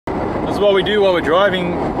what we do while we're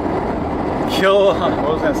driving. What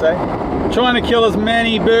was I going to say? Trying to kill as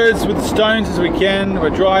many birds with stones as we can.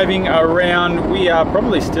 We're driving around. We are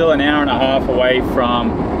probably still an hour and a half away from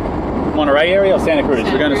Monterey area or Santa Cruz.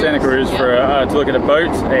 We're going to Santa Cruz for to look at a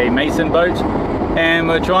boat, a mason boat, and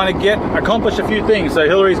we're trying to accomplish a few things. So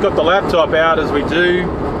Hillary's got the laptop out as we do.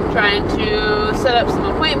 Trying to set up some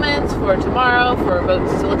appointments for tomorrow for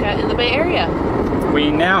boats to look at in the Bay Area.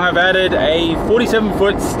 We now have added a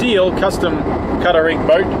 47-foot steel custom cutter rig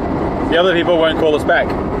boat. The other people won't call us back.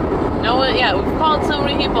 No one, yeah, we've called so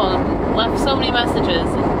many people and left so many messages.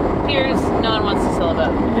 And here's no one wants to sell a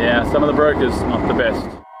boat. Yeah, some of the brokers, not the best.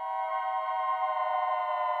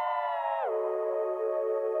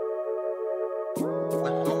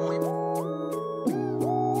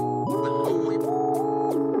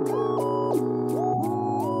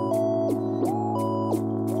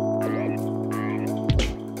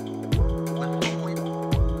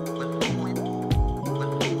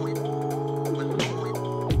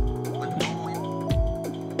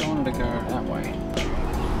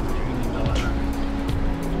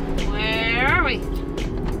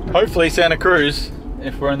 Hopefully Santa Cruz,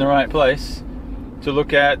 if we're in the right place, to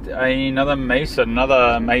look at another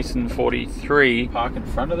Mason 43. Park in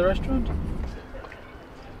front of the restaurant.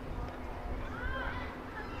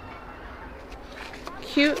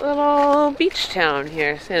 Cute little beach town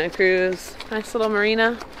here, Santa Cruz. Nice little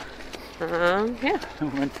marina. Yeah. We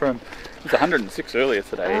went from, it was 106 earlier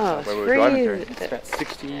today, where we were driving through. It's about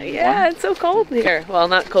 61. Yeah, it's so cold here. Well,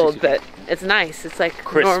 not cold, 61. But it's nice. It's like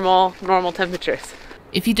crisp. Normal temperatures.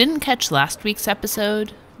 If you didn't catch last week's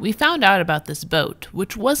episode, we found out about this boat,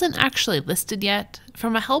 which wasn't actually listed yet,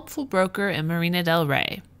 from a helpful broker in Marina del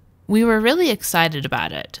Rey. We were really excited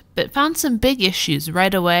about it, but found some big issues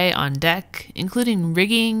right away on deck, including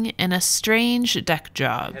rigging and a strange deck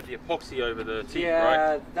job. Had the epoxy over the teeth,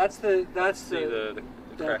 yeah, right? that's the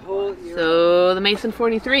whole. So the Mason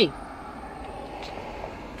 43.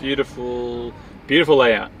 Beautiful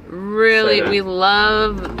layout. Really, we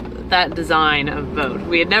love that design of boat.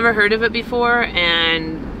 We had never heard of it before,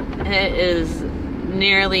 and it is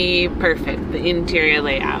nearly perfect, the interior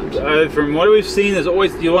layout. From what we've seen, you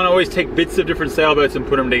want to always take bits of different sailboats and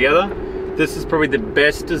put them together. This is probably the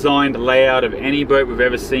best designed layout of any boat we've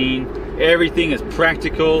ever seen. Everything is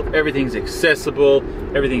practical, everything's accessible,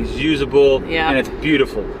 everything's usable, and it's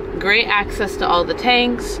beautiful. Great access to all the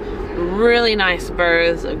tanks, really nice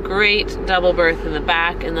berths, a great double berth in the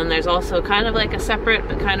back, and then there's also kind of like a separate,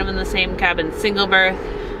 but kind of in the same cabin, single berth.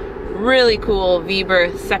 Really cool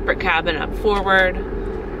V-berth, separate cabin up forward.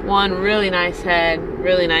 One really nice head,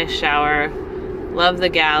 really nice shower. Love the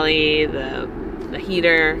galley, the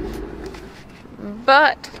heater.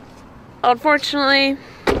 But unfortunately,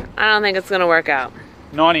 I don't think it's gonna work out.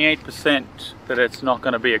 98% that it's not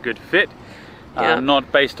gonna be a good fit.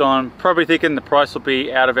 Not based on, probably thinking the price will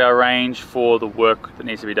be out of our range for the work that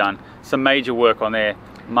needs to be done. Some major work on there.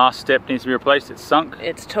 Mast step needs to be replaced, it's sunk.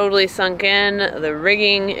 It's totally sunk in. The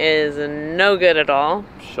rigging is no good at all.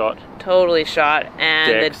 Shot. Totally shot.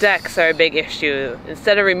 And the decks are a big issue.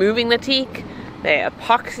 Instead of removing the teak, they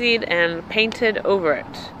epoxied and painted over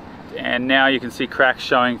it. And now you can see cracks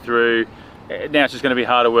showing through. Now it's just going to be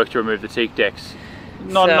harder work to remove the teak decks.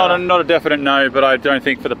 Not a definite no, but I don't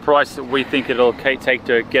think for the price that we think it'll take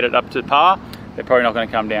to get it up to par, they're probably not going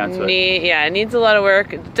to come down to it. Yeah, it needs a lot of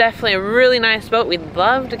work. It's definitely a really nice boat. We'd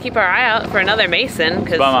love to keep our eye out for another Mason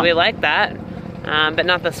because we like that, but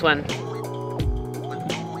not this one.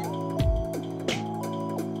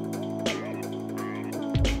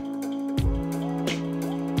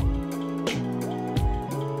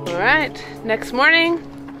 All right, next morning,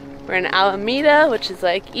 we're in Alameda, which is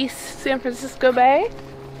like East San Francisco Bay.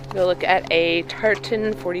 Go look at a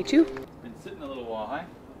Tartan 42. Been sitting a little while, hey?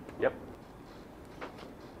 Yep.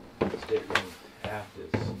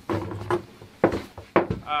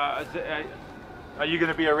 Are you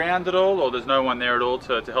going to be around at all, or there's no one there at all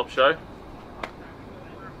to help show?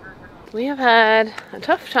 We have had a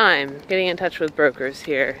tough time getting in touch with brokers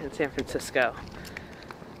here in San Francisco.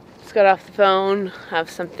 Just got off the phone, have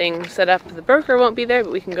something set up. The broker won't be there,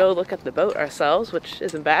 but we can go look at the boat ourselves, which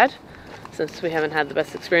isn't bad, since we haven't had the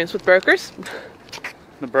best experience with brokers.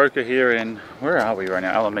 The broker here in, where are we right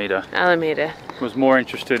now? Alameda. Alameda. Was more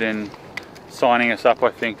interested in signing us up,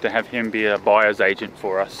 I think, to have him be a buyer's agent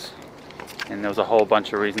for us. And there was a whole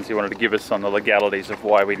bunch of reasons he wanted to give us on the legalities of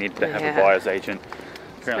why we needed to have a buyer's agent.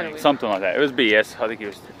 Apparently, something like that. It was BS. I think he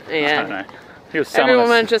was, I don't know. He was selling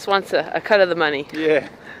Everyone just wants a cut of the money. Yeah.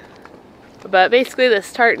 But basically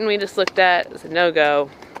this Tartan we just looked at is a no-go.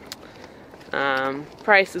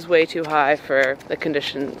 Price is way too high for the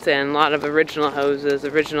conditions, and a lot of original hoses,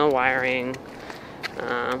 original wiring.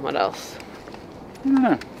 What else? I don't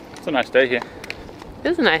know. It's a nice day here. It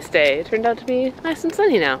is a nice day. It turned out to be nice and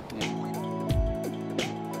sunny now.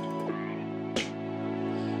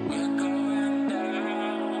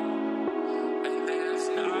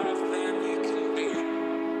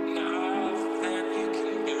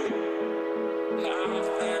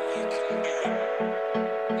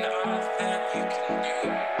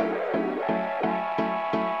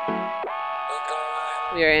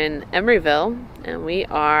 We are in Emeryville, and we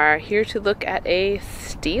are here to look at a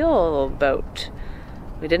steel boat.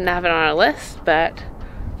 We didn't have it on our list, but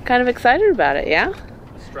kind of excited about it, yeah?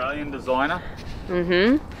 Australian designer.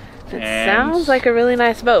 Mm-hmm. It sounds like a really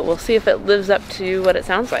nice boat. We'll see if it lives up to what it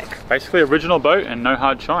sounds like. Basically original boat and no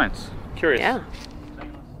hard shines. Curious. Yeah.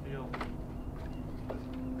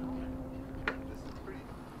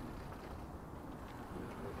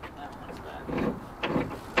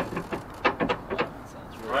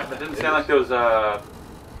 Right, that didn't sound like there was a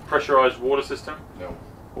pressurized water system. No.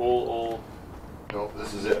 All. No,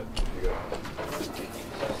 this is it. You go.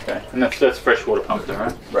 Okay, and that's freshwater pump there,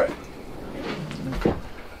 right? Right.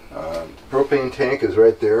 Propane tank is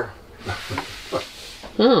right there.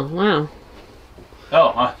 Oh, wow.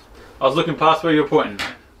 Oh, I was looking past where you were pointing.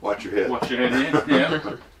 Watch your head. Watch your head,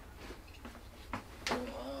 yeah.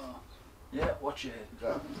 Yeah, watch your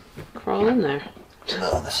head. Crawl in there.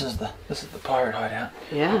 Oh, this is the pirate hideout.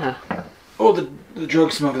 Yeah. Or the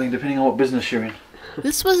drug smuggling, depending on what business you're in.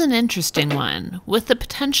 This was an interesting one, with the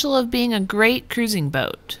potential of being a great cruising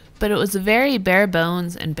boat, but it was very bare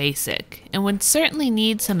bones and basic, and would certainly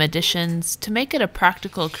need some additions to make it a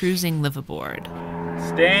practical cruising liveaboard.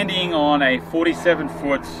 Standing on a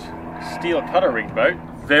 47-foot steel cutter rig boat,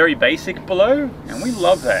 very basic below, and we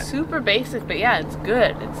love that. Super basic, but yeah, it's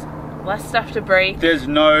good. It's less stuff to break. There's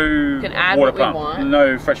no can add water what we pump, want.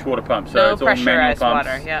 no fresh water pump, so No it's all manual pressurized pumps.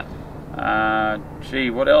 water, yep. Gee,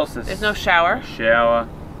 what else? There's no shower. Shower.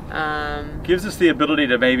 Gives us the ability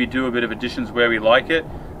to maybe do a bit of additions where we like it,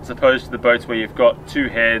 as opposed to the boats where you've got 2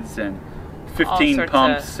 heads and 15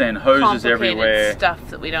 pumps and hoses everywhere. Stuff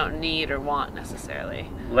that we don't need or want necessarily.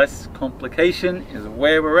 Less complication is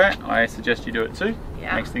where we're at. I suggest you do it too.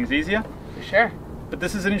 Yeah. Makes things easier. For sure. But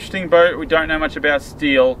this is an interesting boat. We don't know much about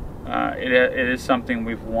steel. It is something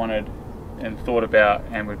we've wanted and thought about,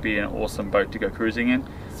 and would be an awesome boat to go cruising in.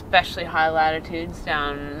 Especially high latitudes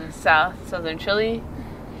down southern Chile.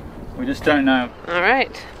 We just don't know. All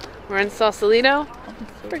right, we're in Sausalito.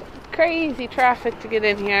 Crazy traffic to get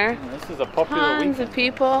in here. This is a popular Tons weekend. of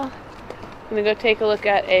people. I'm gonna go take a look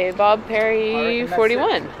at a Bob Perry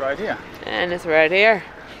 41. It's right here. And it's right here.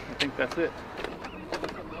 I think that's it.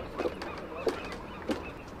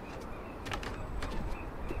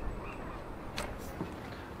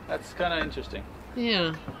 That's kind of interesting.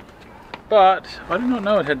 Yeah. But I did not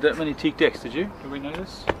know it had that many teak decks, did you? Did we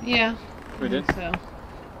notice? Yeah. We did? So.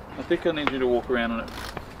 I think I need you to walk around on it.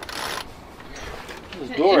 There's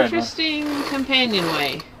a An door in interesting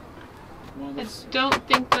companionway. Well, I don't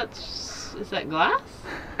think that's... Is that glass?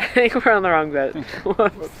 I think we're on the wrong boat.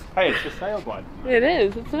 Whoops. Hey, it's a sailboat. It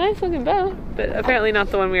is. It's a nice looking boat, but apparently not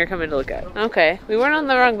the one we were coming to look at. Okay, we weren't on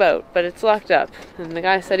the wrong boat, but it's locked up, and the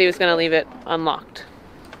guy said he was going to leave it unlocked.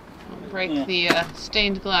 Break the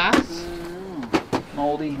stained glass.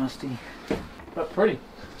 Moldy, musty, but pretty.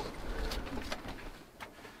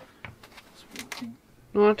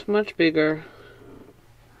 Not much bigger.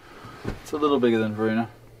 It's a little bigger than Verona.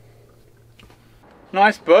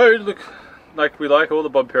 Nice boat. Look, like we like all the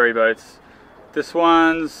Bob Perry boats. This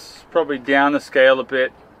one's probably down the scale a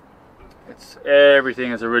bit. It's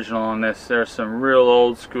everything is original on this. There's some real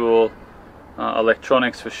old school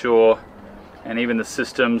electronics for sure, and even the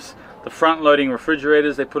systems. The front loading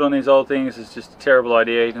refrigerators they put on these old things is just a terrible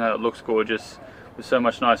idea, even though it looks gorgeous with so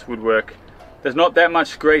much nice woodwork. There's not that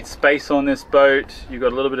much great space on this boat. You've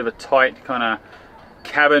got a little bit of a tight kind of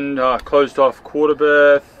cabin, closed off quarter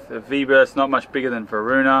berth. The V-berth's not much bigger than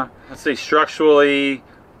Verona. Let's see, structurally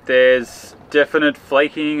there's definite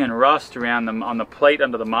flaking and rust around them on the plate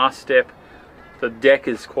under the mast step. The deck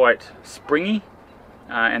is quite springy.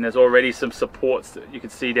 And there's already some supports that you can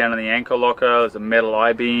see down in the anchor locker. There's a metal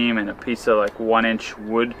I-beam and a piece of like 1-inch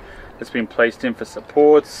wood that's been placed in for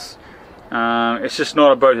supports. It's just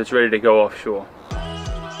not a boat that's ready to go offshore.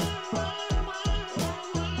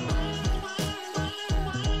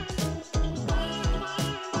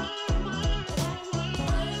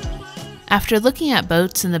 After looking at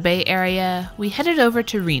boats in the Bay Area, we headed over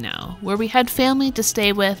to Reno, where we had family to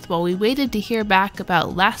stay with while we waited to hear back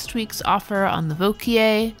about last week's offer on the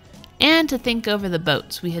Vauquier and to think over the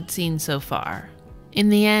boats we had seen so far. In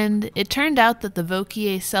the end, it turned out that the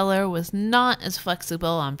Vauquier seller was not as flexible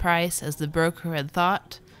on price as the broker had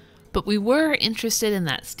thought, but we were interested in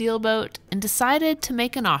that steel boat and decided to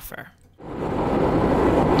make an offer.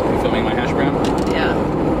 Are you filming my hash brown? Yeah.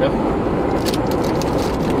 Yep.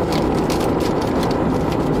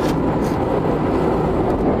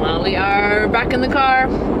 Well, we are back in the car,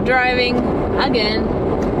 driving again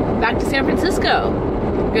back to San Francisco.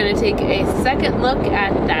 We're going to take a second look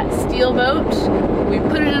at that steel boat. We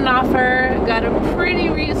put in an offer, got a pretty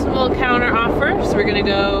reasonable counter offer, so we're going to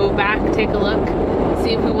go back, take a look,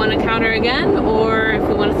 see if we want to counter again or if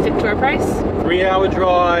we want to stick to our price. 3-hour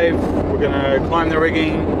drive. We're going to climb the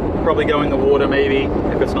rigging, probably go in the water maybe,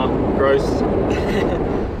 if it's not gross.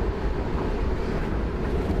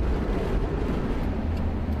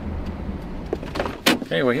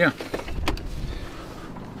 Okay, we're here.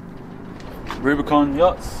 Rubicon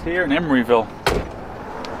Yachts here in Emeryville.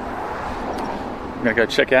 I'm gonna go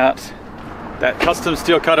check out that custom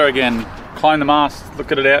steel cutter again. Climb the mast,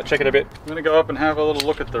 look at it out, check it a bit. I'm gonna go up and have a little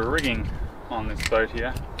look at the rigging on this boat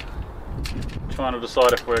here. Trying to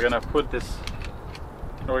decide if we're gonna put this,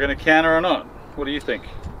 or we're gonna counter or not. What do you think?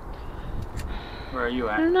 Where are you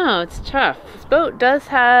at? I don't know, it's tough. This boat does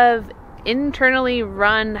have internally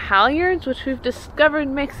run halyards, which we've discovered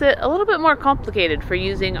makes it a little bit more complicated for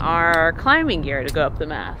using our climbing gear to go up the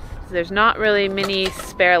mast. There's not really many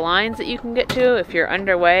spare lines that you can get to if you're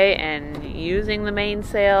underway and using the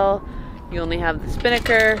mainsail. You only have the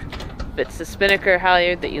spinnaker. If it's the spinnaker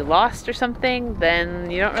halyard that you lost or something,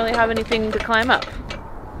 then you don't really have anything to climb up.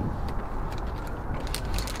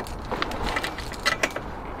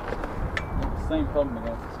 Same problem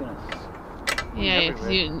against the spinners. Yeah,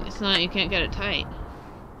 it's not, you can't get it tight.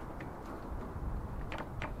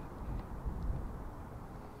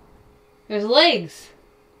 There's legs.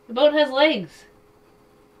 The boat has legs.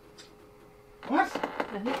 What?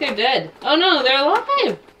 I think they're dead. Oh no, they're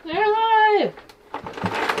alive! They're alive!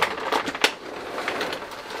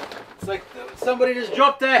 It's like somebody just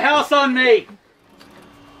dropped their house on me!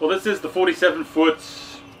 Well, this is the 47-foot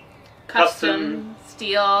Custom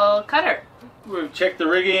steel cutter. We've checked the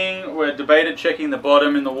rigging, we're debated checking the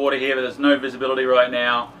bottom in the water here, but there's no visibility right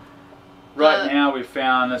now. Now we've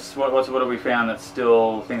found this, what have we found that's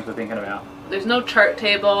still things we're thinking about? There's no chart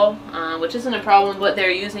table, which isn't a problem. What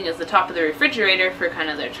they're using is the top of the refrigerator for kind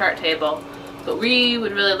of their chart table. But we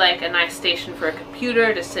would really like a nice station for a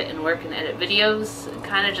computer to sit and work and edit videos.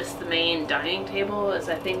 Kind of just the main dining table is,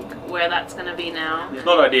 I think, where that's going to be now. It's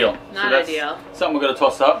not ideal. Not ideal. Something we're going to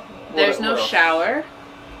toss up. There's no shower.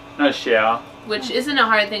 No shower. Which isn't a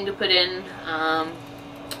hard thing to put in.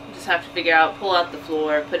 Just have to figure out, pull out the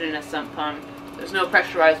floor, put in a sump pump. There's no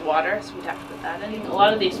pressurized water, so we'd have to put that in. A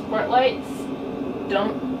lot of these port lights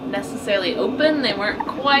don't necessarily open. They weren't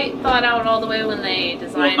quite thought out all the way when they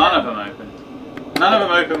designed none of them open. None of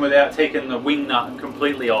them open without taking the wing nut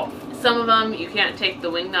completely off. Some of them you can't take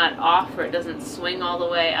the wing nut off or it doesn't swing all the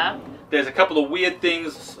way up. There's a couple of weird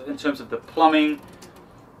things in terms of the plumbing.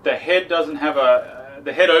 The head doesn't have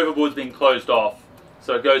the head overboard's been closed off,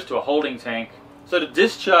 so it goes to a holding tank. So to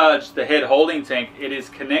discharge the head holding tank, it is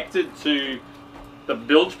connected to the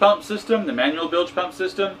bilge pump system, the manual bilge pump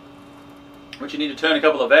system, which you need to turn a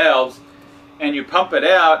couple of valves, and you pump it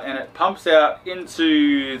out, and it pumps out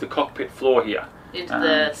into the cockpit floor here.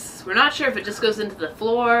 Into we're not sure if it just goes into the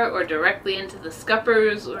floor or directly into the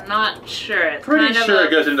scuppers. We're not sure. It's pretty kind sure of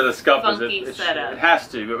it goes into the scuppers. It has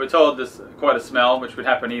to, but we're told there's quite a smell, which would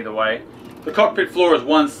happen either way. The cockpit floor is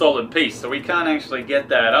one solid piece, so we can't actually get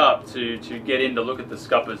that up to get in to look at the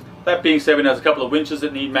scuppers. That being said, there's a couple of winches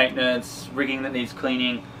that need maintenance, rigging that needs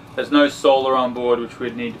cleaning. There's no solar on board, which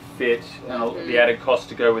we'd need to fit, and the added cost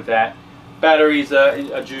to go with that. Batteries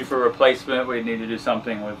are due for replacement. We need to do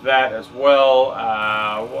something with that as well. What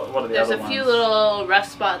are the other ones? There's a few little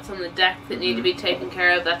rust spots on the deck that need to be taken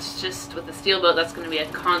care of. That's just, with the steel boat, that's going to be a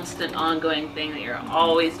constant ongoing thing that you're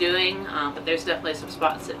always doing. But there's definitely some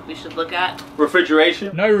spots that we should look at.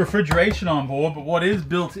 Refrigeration. No refrigeration on board, but what is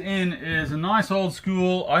built in is a nice old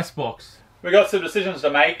school icebox. We've got some decisions to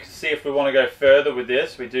make to see if we want to go further with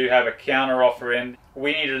this. We do have a counter offer in.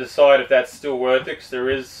 We need to decide if that's still worth it, because there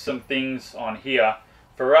is some things on here.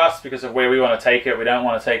 For us, because of where we want to take it, we don't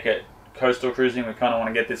want to take it coastal cruising. We kind of want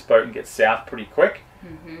to get this boat and get south pretty quick.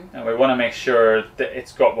 And we want to make sure that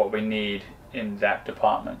it's got what we need in that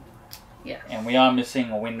department. Yes. And we are missing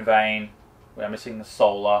a wind vane. We are missing the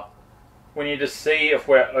solar. We need to see if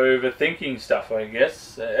we're overthinking stuff, I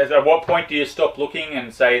guess. At what point do you stop looking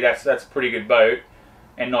and say that's a pretty good boat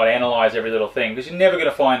and not analyse every little thing? Because you're never going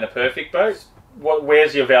to find the perfect boat.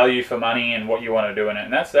 where's your value for money and what you want to do in it,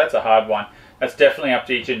 and that's a hard one. That's definitely up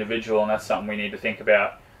to each individual, and that's something we need to think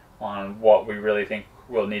about on what we really think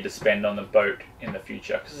we'll need to spend on the boat in the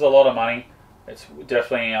future, because it's a lot of money. It's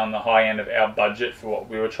definitely on the high end of our budget for what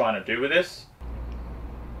we were trying to do with this.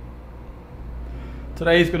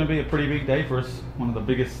 Today is going to be a pretty big day for us, one of the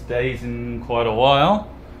biggest days in quite a while.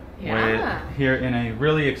 Yeah. We're here in a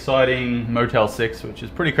really exciting Motel 6, which is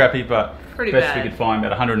pretty crappy, but Pretty best bad. we could find,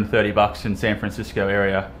 about $130 in San Francisco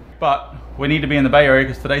area. But we need to be in the Bay Area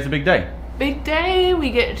because today's a big day. Big day. We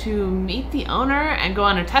get to meet the owner and go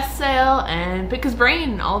on a test sail and pick his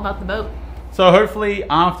brain all about the boat. So hopefully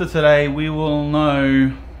after today we will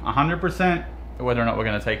know 100% whether or not we're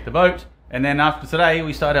going to take the boat. And then after today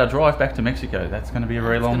we start our drive back to Mexico. That's going to be a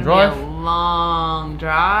very long drive. Be a long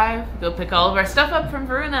drive. Go pick all of our stuff up from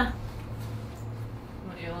Varuna.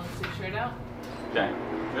 Want your long sleeve shirt out? Okay,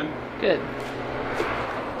 good. Good.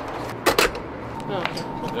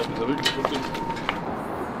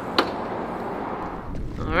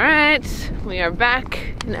 Alright, we are back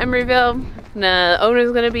in Emeryville. The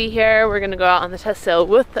owner's going to be here. We're going to go out on the test sail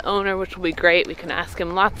with the owner, which will be great. We can ask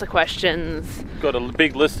him lots of questions. Got a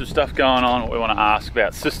big list of stuff going on, what we want to ask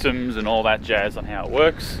about systems and all that jazz on how it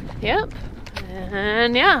works. Yep.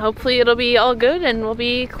 And yeah, hopefully it'll be all good and we'll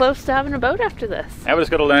be close to having a boat after this. Now we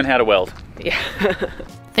just got to learn how to weld. Yeah.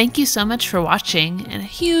 Thank you so much for watching, and a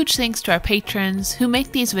huge thanks to our patrons who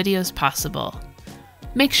make these videos possible.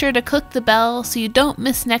 Make sure to click the bell so you don't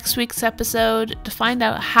miss next week's episode to find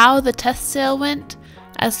out how the test sail went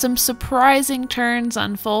as some surprising turns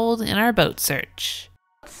unfold in our boat search.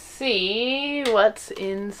 Let's see what's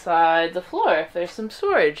inside the floor, if there's some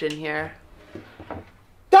storage in here.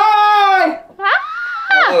 Die! Ah!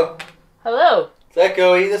 Hello. Hello. It's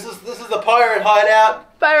Echoey. This is the pirate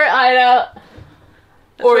hideout. Pirate hideout.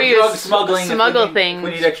 That's Or where you drug smuggling. smuggle things.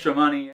 We need extra money.